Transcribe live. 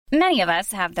Many of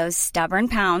us have those stubborn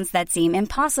pounds that seem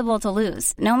impossible to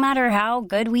lose, no matter how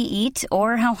good we eat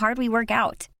or how hard we work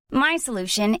out. My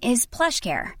solution is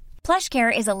PlushCare.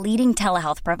 PlushCare is a leading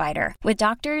telehealth provider with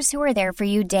doctors who are there for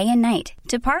you day and night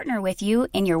to partner with you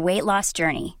in your weight loss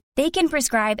journey. They can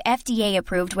prescribe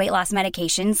FDA-approved weight loss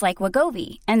medications like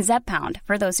Wegovy and Zepbound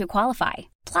for those who qualify.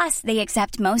 Plus, they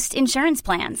accept most insurance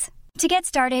plans. To get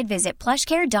started, visit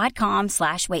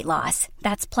plushcare.com/weightloss.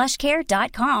 That's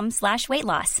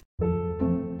plushcare.com/weightloss.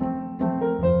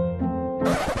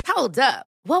 Hold up.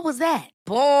 What was that?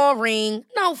 Boring.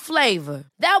 No flavor.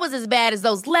 That was as bad as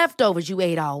those leftovers you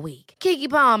ate all week. Keke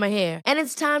Palmer here. And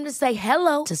it's time to say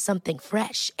hello to something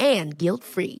fresh and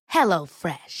guilt-free. Hello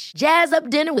Fresh. Jazz up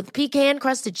dinner with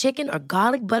pecan-crusted chicken or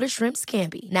garlic butter shrimp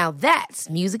scampi. Now that's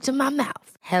music to my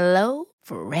mouth. Hello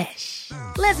Fresh.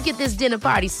 Let's get this dinner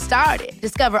party started.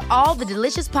 Discover all the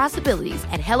delicious possibilities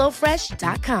at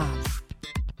HelloFresh.com.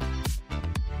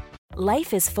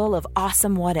 Life is full of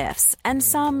awesome what-ifs, and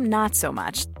some not so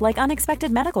much, like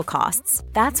unexpected medical costs.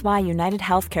 That's why United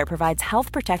Healthcare provides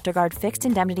Health Protector Guard fixed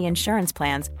indemnity insurance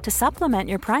plans to supplement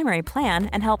your primary plan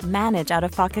and help manage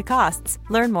out-of-pocket costs.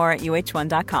 Learn more at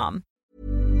uh1.com.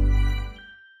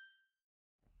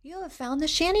 You have found the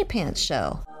Shanny Pants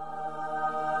Show.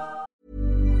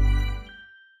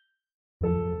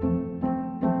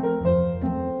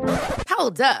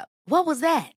 Hold up. What was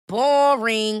that?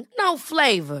 Boring. No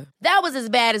flavor. That was as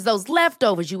bad as those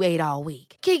leftovers you ate all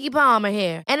week. Keke Palmer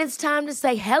here. And it's time to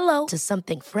say hello to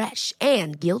something fresh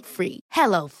and guilt-free.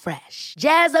 Hello Fresh.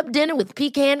 Jazz up dinner with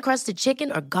pecan-crusted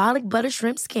chicken or garlic butter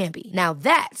shrimp scampi. Now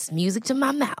that's music to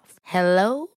my mouth.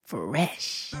 Hello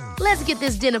Fresh. Let's get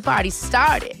this dinner party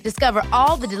started. Discover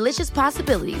all the delicious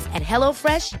possibilities at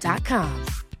HelloFresh.com.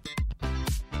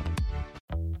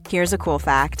 Here's a cool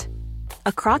fact.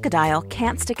 A crocodile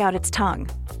can't stick out its tongue.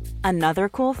 Another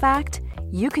cool fact,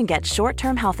 you can get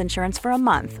short-term health insurance for a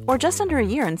month or just under a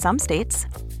year in some states.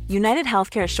 United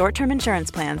Healthcare short-term insurance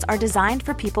plans are designed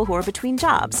for people who are between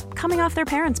jobs, coming off their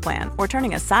parents' plan, or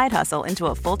turning a side hustle into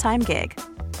a full-time gig.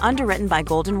 Underwritten by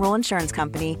Golden Rule Insurance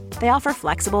Company, they offer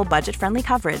flexible, budget-friendly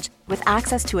coverage with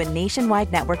access to a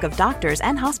nationwide network of doctors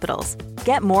and hospitals.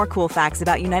 Get more cool facts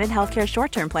about United Healthcare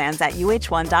short-term plans at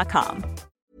uh1.com.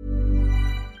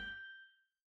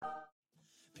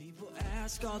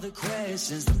 Ask all the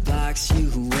questions that box you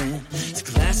in. To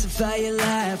classify your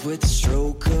life with the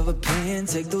stroke of a pen.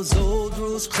 Take those old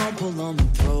rules, crumple them,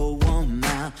 and throw them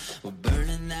out. We're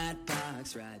burning that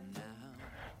box right now.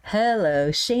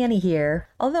 Hello, Shanny here.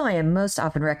 Although I am most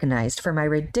often recognized for my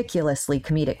ridiculously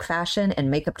comedic fashion and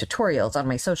makeup tutorials on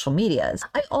my social medias,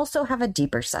 I also have a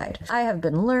deeper side. I have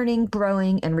been learning,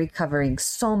 growing, and recovering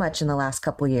so much in the last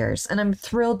couple years, and I'm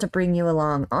thrilled to bring you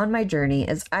along on my journey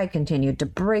as I continue to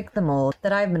break the mold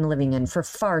that I've been living in for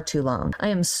far too long. I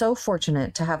am so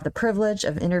fortunate to have the privilege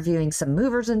of interviewing some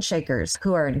movers and shakers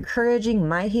who are encouraging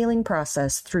my healing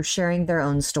process through sharing their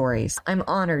own stories. I'm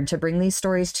honored to bring these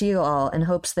stories to you all in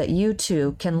hopes that you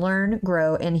too can learn,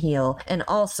 grow, and heal, and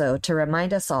also to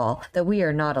remind us all that we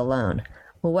are not alone.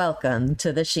 Welcome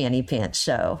to the Shanny Pants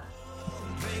Show.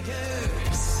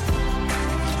 Breakers,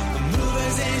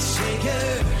 movers and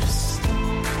shakers,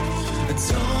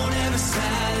 don't ever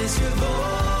silence your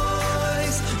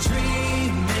voice.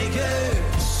 Dream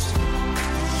makers,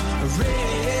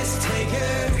 risk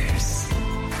takers.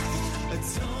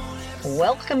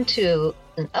 Welcome to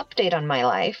an update on my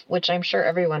life, which I'm sure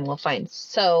everyone will find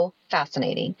so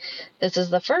fascinating. This is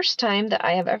the first time that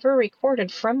I have ever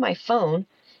recorded from my phone,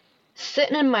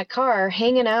 sitting in my car,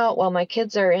 hanging out while my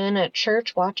kids are in at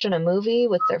church watching a movie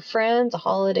with their friends, a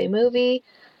holiday movie.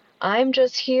 I'm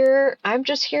just here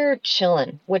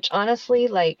chilling, which honestly,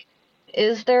 like,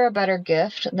 is there a better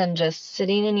gift than just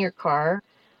sitting in your car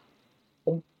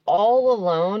all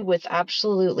alone with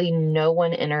absolutely no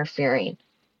one interfering?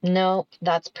 No,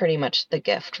 that's pretty much the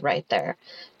gift right there.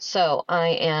 So I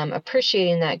am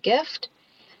appreciating that gift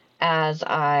as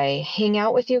I hang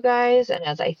out with you guys and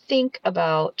as I think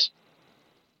about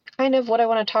kind of what I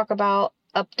want to talk about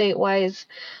update-wise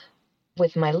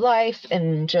with my life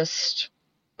and just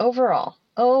overall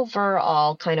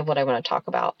kind of what I want to talk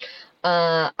about.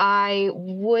 I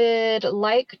would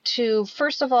like to,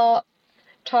 first of all,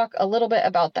 talk a little bit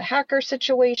about the hacker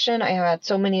situation. I had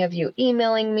so many of you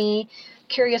emailing me,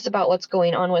 curious about what's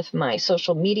going on with my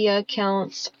social media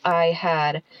accounts. I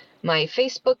had my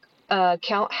Facebook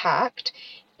account hacked,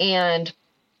 and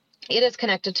it is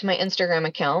connected to my Instagram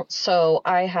account. So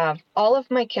I have all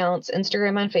of my accounts,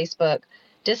 Instagram and Facebook,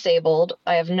 disabled.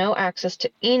 I have no access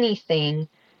to anything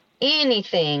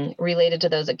related to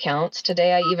those accounts.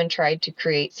 Today I even tried to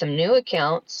create some new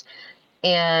accounts,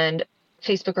 and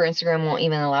Facebook or Instagram won't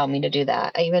even allow me to do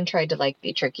that. I even tried to like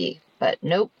be tricky, but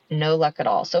nope, no luck at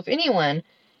all. So if anyone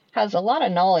has a lot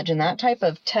of knowledge in that type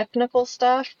of technical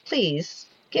stuff, please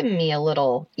give me a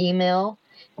little email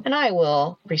and I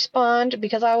will respond,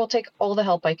 because I will take all the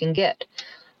help I can get.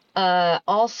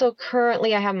 Also,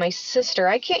 currently I have my sister.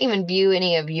 I can't even view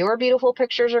any of your beautiful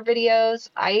pictures or videos.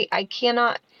 I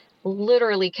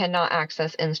literally cannot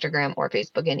access Instagram or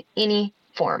Facebook in any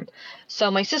form. So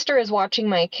my sister is watching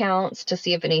my accounts to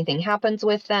see if anything happens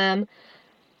with them.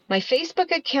 My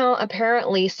Facebook account,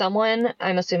 apparently someone,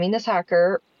 I'm assuming this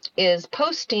hacker, is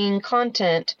posting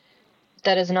content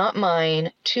that is not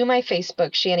mine to my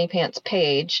Facebook Shanny Pants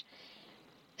page.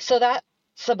 So that's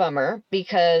a bummer,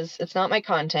 because it's not my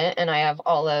content and I have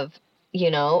all of,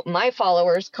 my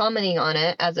followers commenting on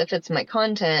it as if it's my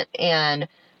content. And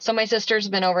so my sister's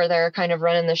been over there kind of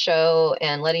running the show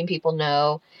and letting people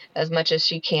know as much as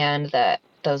she can that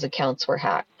those accounts were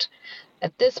hacked.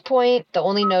 At this point, the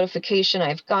only notification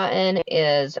I've gotten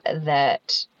is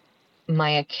that my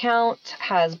account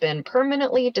has been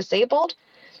permanently disabled.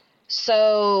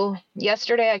 So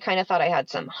yesterday I kind of thought I had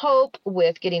some hope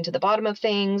with getting to the bottom of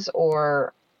things,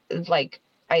 or like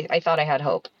I thought I had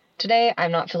hope. Today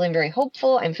I'm not feeling very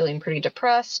hopeful. I'm feeling pretty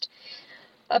depressed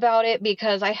about it,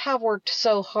 because I have worked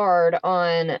so hard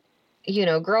on,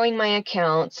 growing my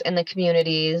accounts and the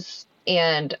communities.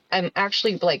 And I'm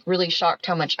actually like really shocked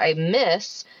how much I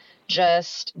miss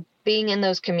just being in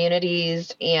those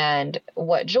communities and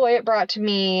what joy it brought to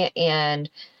me, and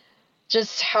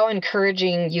just how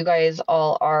encouraging you guys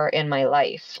all are in my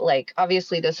life. Like,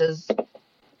 obviously this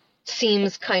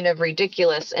seems kind of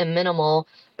ridiculous and minimal,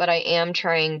 but I am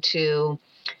trying to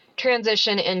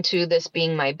transition into this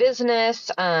being my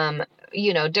business.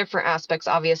 Different aspects.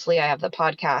 Obviously I have the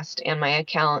podcast and my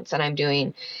accounts, and I'm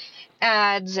doing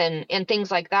ads and things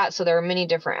like that. So there are many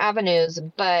different avenues,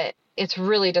 but it's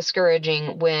really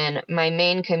discouraging when my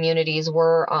main communities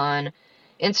were on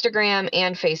Instagram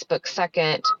and Facebook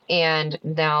second, and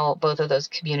now both of those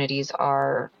communities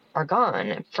are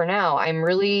gone for now. I'm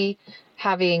really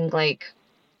having like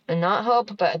not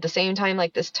hope, but at the same time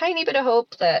like this tiny bit of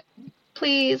hope that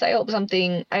please, I hope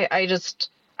something. I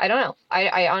don't know.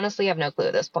 I honestly have no clue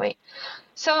at this point.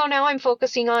 So now I'm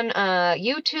focusing on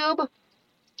YouTube,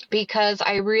 because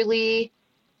I really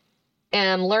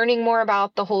am learning more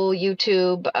about the whole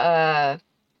YouTube,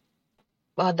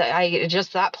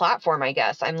 just that platform, I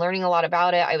guess. I'm learning a lot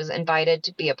about it. I was invited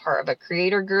to be a part of a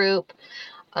creator group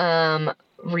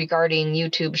regarding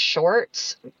YouTube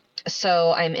Shorts.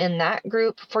 So I'm in that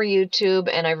group for YouTube,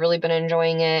 and I've really been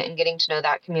enjoying it and getting to know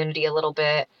that community a little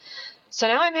bit. So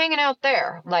now I'm hanging out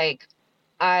there. Like,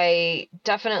 I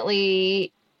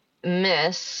definitely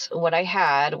miss what I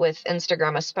had with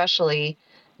Instagram especially,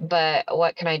 but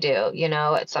what can I do?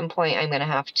 At some point I'm going to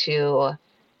have to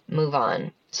move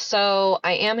on. So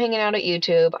I am hanging out at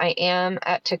YouTube. I am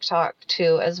at TikTok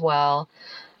too as well.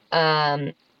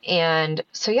 And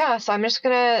so I'm just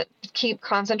going to keep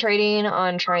concentrating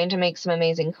on trying to make some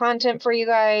amazing content for you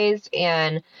guys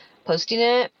and posting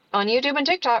it on YouTube and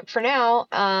TikTok for now,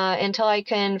 until I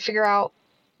can figure out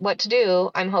what to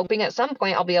do. I'm hoping at some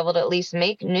point I'll be able to at least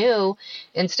make new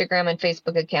Instagram and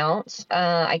Facebook accounts.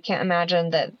 I can't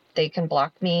imagine that they can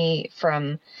block me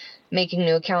from making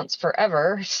new accounts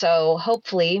forever. So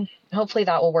hopefully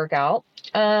that will work out.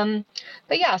 But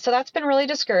yeah, so that's been really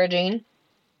discouraging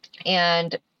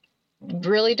and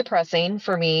really depressing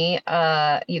for me.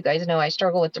 You guys know I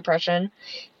struggle with depression,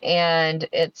 and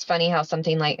it's funny how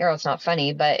something like, or it's not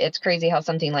funny, but it's crazy how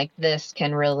something like this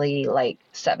can really like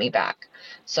set me back.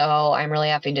 So I'm really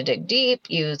having to dig deep,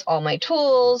 use all my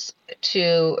tools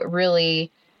to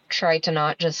really try to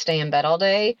not just stay in bed all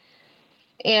day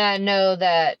and know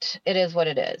that it is what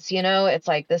it is. It's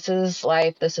like, this is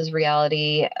life. This is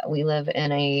reality. We live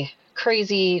in a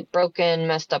crazy, broken,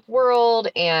 messed up world,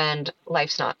 and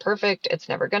life's not perfect. It's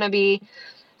never going to be.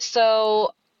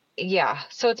 So yeah,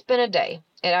 so it's been a day.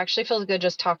 It actually feels good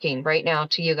just talking right now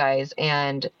to you guys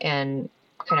and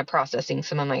kind of processing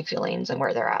some of my feelings and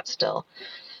where they're at still.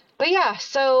 But yeah,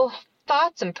 so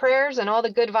thoughts and prayers and all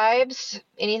the good vibes,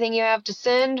 anything you have to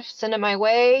send it my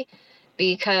way,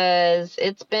 because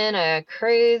it's been a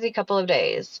crazy couple of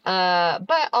days.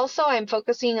 But also I'm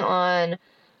focusing on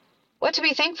what to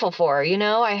be thankful for.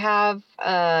 I have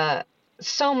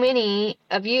so many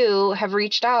of you have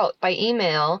reached out by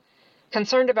email,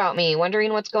 concerned about me,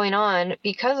 wondering what's going on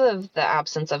because of the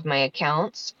absence of my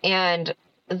accounts. And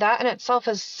that in itself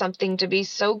is something to be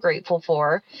so grateful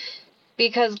for,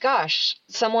 because gosh,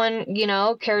 someone,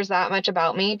 cares that much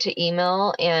about me to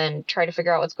email and try to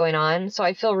figure out what's going on. So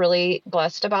I feel really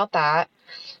blessed about that.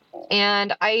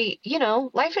 And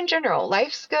life in general,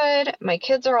 life's good. My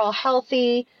kids are all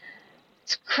healthy.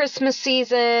 It's Christmas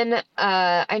season.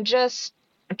 I'm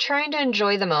trying to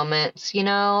enjoy the moments,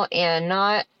 and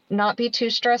not be too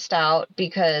stressed out,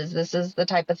 because this is the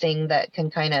type of thing that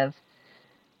can kind of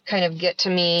get to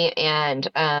me, and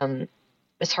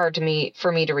it's hard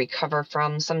for me to recover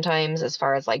from sometimes, as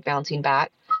far as like bouncing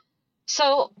back.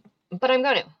 So, but I'm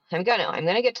going to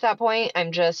get to that point.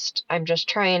 I'm just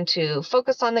trying to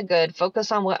focus on the good,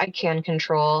 focus on what I can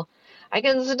control. I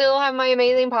can still have my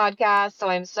amazing podcast, so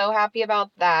I'm so happy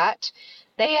about that.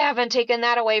 They haven't taken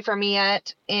that away from me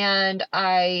yet, and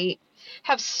I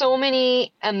have so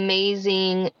many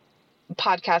amazing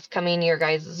podcasts coming your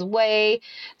guys' way.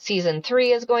 Season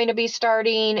 3 is going to be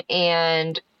starting,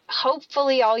 and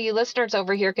hopefully all you listeners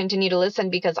over here continue to listen,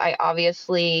 because I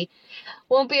obviously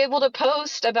won't be able to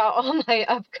post about all my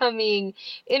upcoming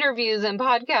interviews and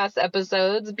podcast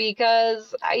episodes,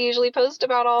 because I usually post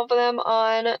about all of them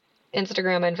on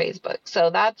Instagram and Facebook. So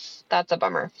that's a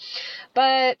bummer.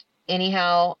 But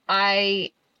anyhow,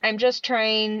 I'm just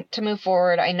trying to move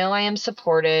forward. I know I am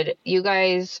supported. You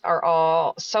guys are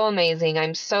all so amazing.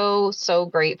 I'm so, so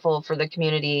grateful for the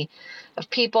community of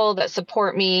people that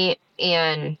support me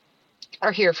and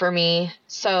are here for me.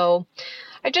 So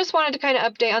I just wanted to kind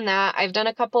of update on that. I've done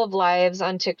a couple of lives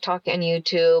on TikTok and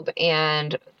YouTube,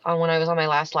 and when I was on my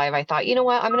last live, I thought, you know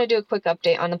what, I'm going to do a quick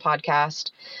update on the podcast,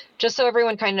 just so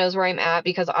everyone kind of knows where I'm at,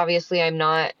 because obviously I'm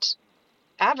not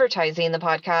advertising the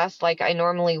podcast like I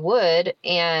normally would,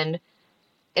 and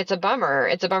it's a bummer.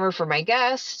 It's a bummer for my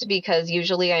guests, because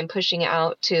usually I'm pushing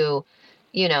out to,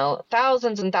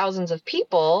 thousands and thousands of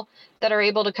people that are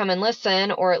able to come and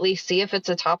listen, or at least see if it's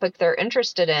a topic they're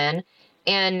interested in.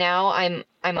 And now I'm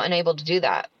unable to do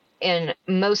that. And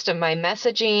most of my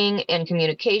messaging and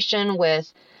communication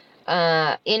with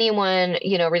anyone,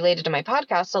 related to my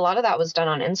podcast, a lot of that was done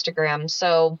on Instagram.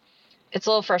 So it's a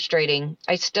little frustrating.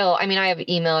 I have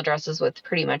email addresses with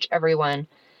pretty much everyone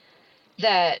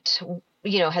that,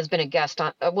 has been a guest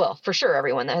on, for sure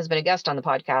everyone that has been a guest on the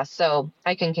podcast. So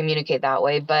I can communicate that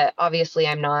way, but obviously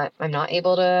I'm not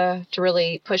able to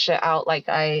really push it out like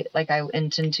I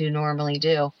intend to normally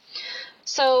do.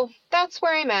 So that's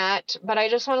where I'm at, but I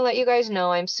just want to let you guys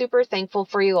know I'm super thankful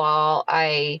for you all.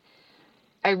 I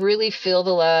really feel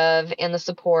the love and the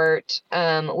support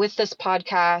with this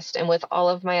podcast and with all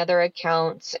of my other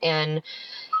accounts and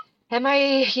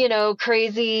my,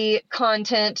 crazy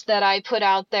content that I put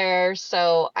out there.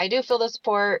 So I do feel the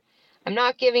support. I'm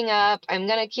not giving up. I'm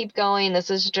going to keep going. This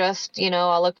is just,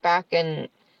 I'll look back and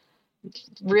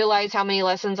realize how many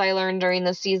lessons I learned during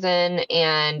the season,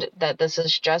 and that this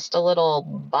is just a little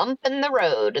bump in the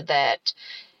road that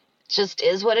just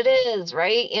is what it is,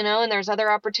 right? And there's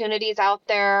other opportunities out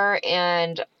there.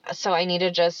 And so I need to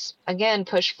just, again,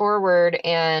 push forward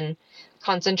and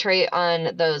concentrate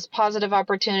on those positive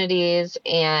opportunities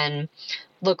and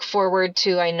look forward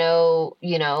to, I know,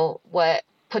 what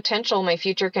potential my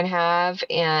future can have,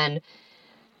 and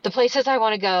the places I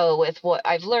want to go with what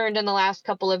I've learned in the last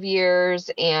couple of years,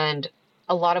 and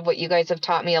a lot of what you guys have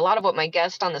taught me, a lot of what my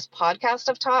guests on this podcast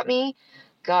have taught me.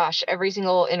 Gosh, every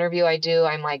single interview I do,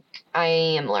 I'm like, I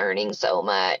am learning so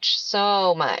much.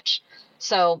 So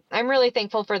I'm really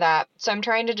thankful for that. So I'm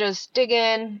trying to just dig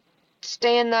in,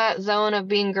 stay in that zone of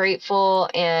being grateful,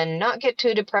 and not get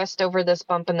too depressed over this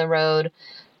bump in the road.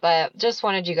 But just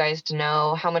wanted you guys to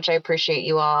know how much I appreciate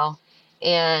you all.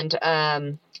 And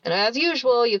as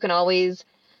usual, you can always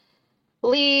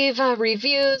leave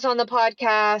reviews on the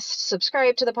podcast,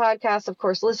 subscribe to the podcast, of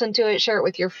course, listen to it, share it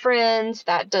with your friends.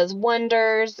 That does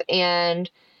wonders. And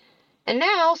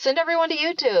now send everyone to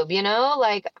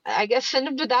YouTube, I guess send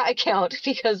them to that account,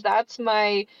 because that's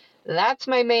my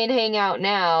main hangout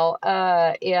now.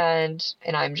 And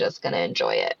I'm just going to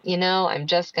enjoy it. I'm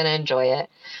just going to enjoy it.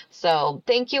 So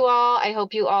thank you all. I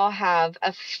hope you all have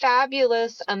a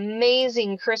fabulous,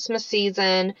 amazing Christmas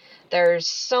season. There's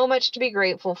so much to be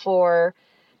grateful for.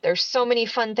 There's so many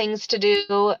fun things to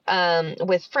do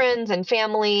with friends and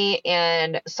family.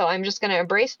 And so I'm just going to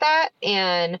embrace that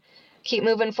and keep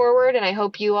moving forward. And I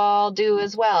hope you all do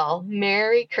as well.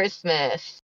 Merry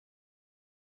Christmas.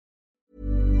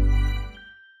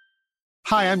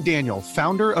 Hi, I'm Daniel,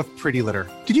 founder of Pretty Litter.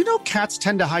 Did you know cats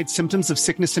tend to hide symptoms of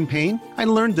sickness and pain? I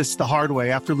learned this the hard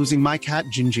way after losing my cat,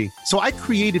 Gingy. So I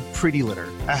created Pretty Litter,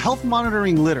 a health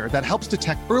monitoring litter that helps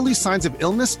detect early signs of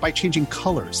illness by changing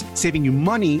colors, saving you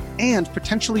money and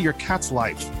potentially your cat's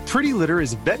life. Pretty Litter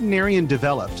is veterinarian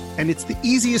developed, and it's the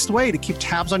easiest way to keep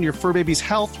tabs on your fur baby's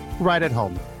health right at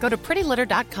home. Go to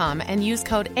prettylitter.com and use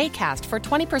code ACAST for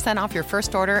 20% off your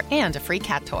first order and a free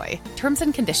cat toy. Terms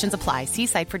and conditions apply. See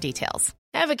site for details.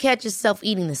 Ever catch yourself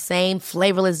eating the same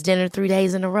flavorless dinner 3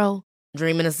 days in a row?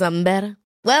 Dreaming of something better?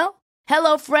 Well,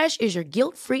 HelloFresh is your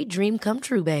guilt-free dream come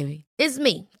true, baby. It's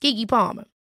me, Keke Palmer.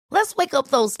 Let's wake up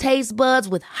those taste buds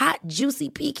with hot, juicy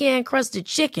pecan-crusted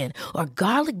chicken or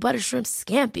garlic butter shrimp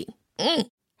scampi.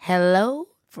 Hello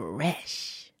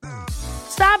Fresh.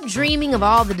 Stop dreaming of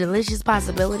all the delicious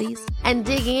possibilities and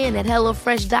dig in at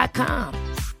HelloFresh.com.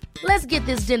 Let's get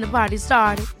this dinner party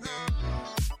started.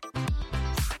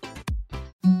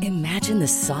 Imagine the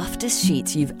softest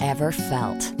sheets you've ever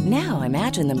felt. Now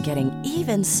imagine them getting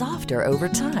even softer over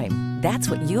time. That's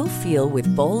what you'll feel with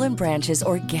Boll & Branch's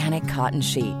organic cotton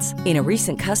sheets. In a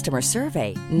recent customer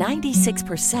survey,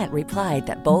 96% replied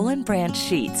that Boll & Branch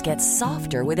sheets get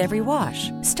softer with every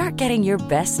wash. Start getting your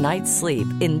best night's sleep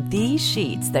in these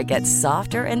sheets that get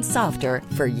softer and softer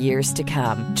for years to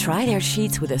come. Try their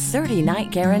sheets with a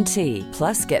 30-night guarantee.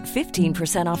 Plus, get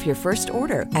 15% off your first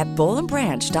order at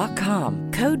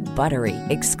bollandbranch.com. Code BUTTERY.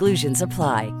 Exclusions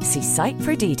apply. See site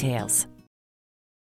for details.